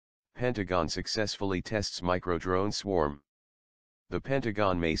Pentagon successfully tests micro-drone swarm. The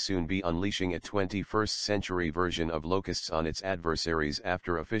Pentagon may soon be unleashing a 21st-century version of locusts on its adversaries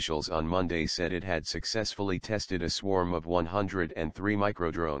after officials on Monday said it had successfully tested a swarm of 103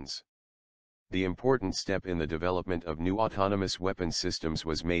 microdrones. The important step in the development of new autonomous weapons systems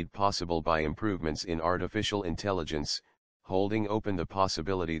was made possible by improvements in artificial intelligence, holding open the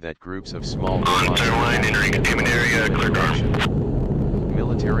possibility that groups of small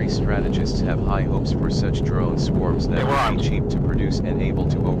military strategists have high hopes for such drone swarms that will be cheap to produce and able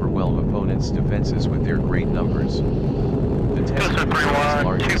to overwhelm opponents' defenses with their great numbers. The test of the world's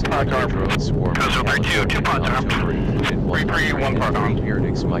largest micro-drone swarm in October included 103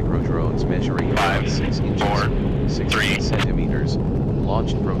 Perdix micro-drones measuring about 6 inches, 16 centimeters,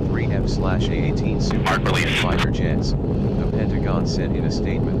 launched from 3 F/A-18 Super Hornet fighter jets, the Pentagon said in a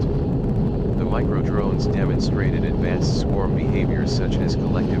statement. The micro-drones demonstrated advanced swarm behaviors such as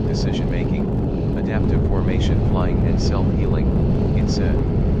collective decision-making, adaptive formation flying and self-healing, it said.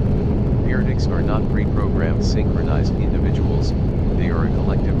 Perdix are not pre-programmed synchronized individuals, they are a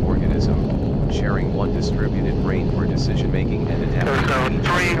collective organism, sharing one distributed brain for decision-making and adapting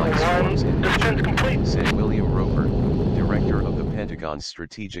to each other like swarms in nature, said William Roper, director of the Pentagon's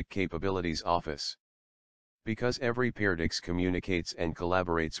Strategic Capabilities Office. Because every Perdix communicates and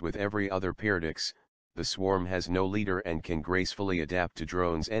collaborates with every other Perdix, the swarm has no leader and can gracefully adapt to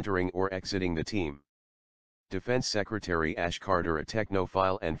drones entering or exiting the team. Defense Secretary Ash Carter, a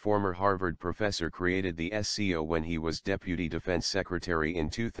technophile and former Harvard professor, created the SCO when he was Deputy Defense Secretary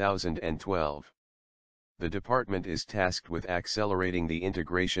in 2012. The department is tasked with accelerating the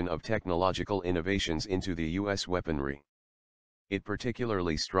integration of technological innovations into the U.S. weaponry. It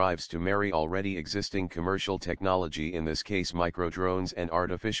particularly strives to marry already existing commercial technology, in this case microdrones, and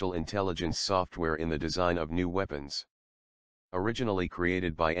artificial intelligence software in the design of new weapons. Originally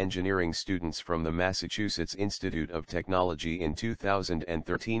created by engineering students from the Massachusetts Institute of Technology in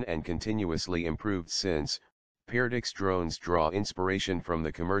 2013 and continuously improved since, Perdix drones draw inspiration from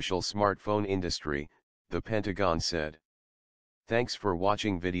the commercial smartphone industry, the Pentagon said. Thanks for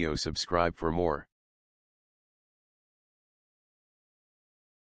watching video. Subscribe for more.